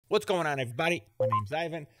What's going on, everybody? My name's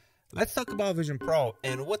Ivan. Let's talk about Vision Pro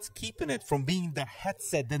and what's keeping it from being the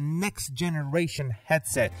headset, the next generation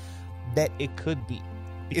headset that it could be.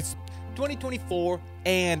 It's 2024,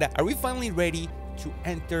 and are we finally ready to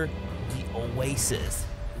enter the Oasis?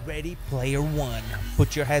 Ready Player One.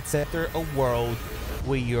 Put your headset through a world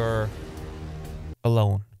where you're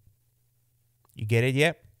alone. You get it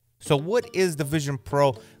yet? So what is the Vision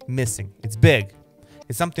Pro missing? It's big.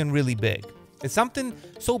 It's something really big. It's something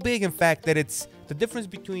so big, in fact, that it's the difference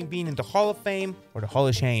between being in the Hall of Fame or the Hall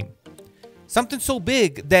of Shame. Something so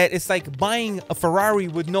big that it's like buying a Ferrari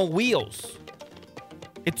with no wheels.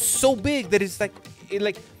 It's so big that it's like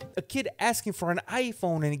a kid asking for an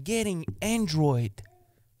iPhone and getting Android.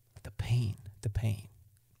 The pain.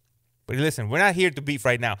 But listen, we're not here to beef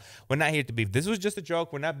right now. We're not here to beef. This was just a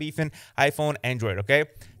joke. We're not beefing iPhone, Android, okay?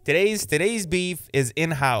 Today's beef is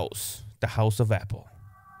in-house, the house of Apple.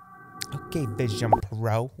 Okay, Vision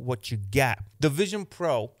Pro, what you got? The Vision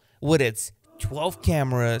Pro, with its 12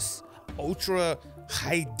 cameras, ultra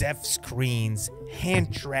high def screens,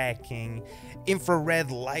 hand tracking,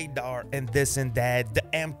 infrared LiDAR, and this and that, the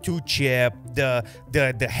M2 chip,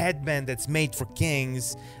 the headband that's made for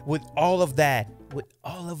kings, with all of that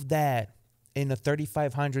in a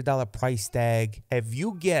 $3,500 price tag. Have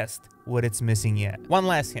you guessed what it's missing yet? One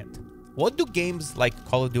last hint. What do games like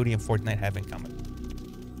Call of Duty and Fortnite have in common?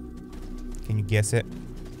 Can you guess it?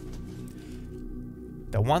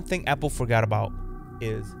 The one thing Apple forgot about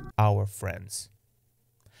is our friends.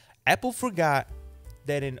 Apple forgot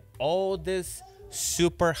that in all this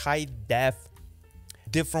super high def,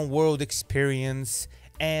 different world experience,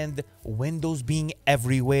 and Windows being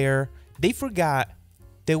everywhere, they forgot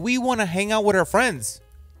that we want to hang out with our friends.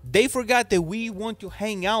 They forgot that we want to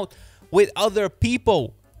hang out with other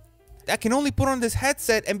people. I can only put on this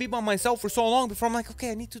headset and be by myself for so long before I'm like,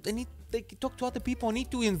 okay, I need to talk to other people. I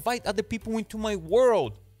need to invite other people into my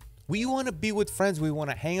world. We want to be with friends. We want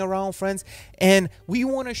to hang around friends, and we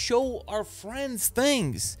want to show our friends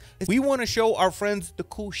things. We want to show our friends the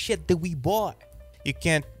cool shit that we bought. You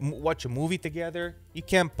can't watch a movie together. You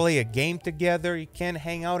can't play a game together. You can't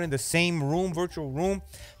hang out in the same room, virtual room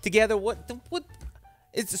together.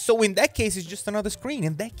 So in that case, it's just another screen.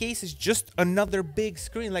 In that case, it's just another big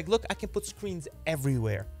screen. Like, look, I can put screens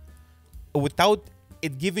everywhere without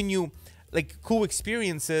it giving you like cool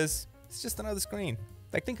experiences. It's just another screen.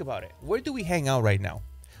 Like, think about it. Where do we hang out right now?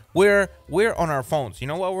 We're on our phones. You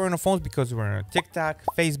know why we're on our phones? Because we're on TikTok,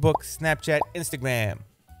 Facebook, Snapchat, Instagram.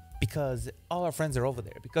 Because all our friends are over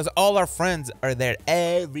there. Because all our friends are there.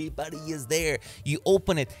 Everybody is there. You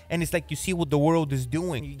open it, and it's like you see what the world is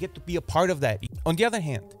doing. You get to be a part of that. On the other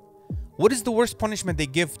hand, what is the worst punishment they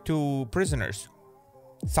give to prisoners?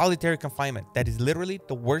 Solitary confinement. That is literally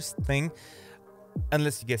the worst thing,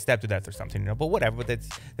 unless you get stabbed to death or something, you know. But whatever.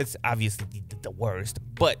 That's obviously the worst.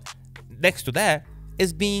 But next to that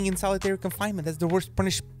is being in solitary confinement. That's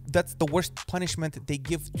the worst punishment they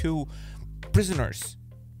give to prisoners.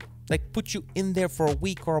 Like, put you in there for a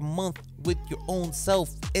week or a month with your own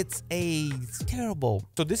self. It's terrible.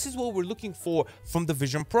 So this is what we're looking for from the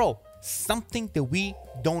Vision Pro. Something that we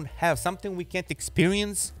don't have. Something we can't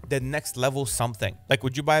experience. The next level something. Like,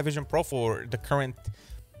 would you buy a Vision Pro for the current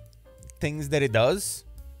things that it does?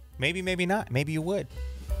 Maybe, maybe not. Maybe you would.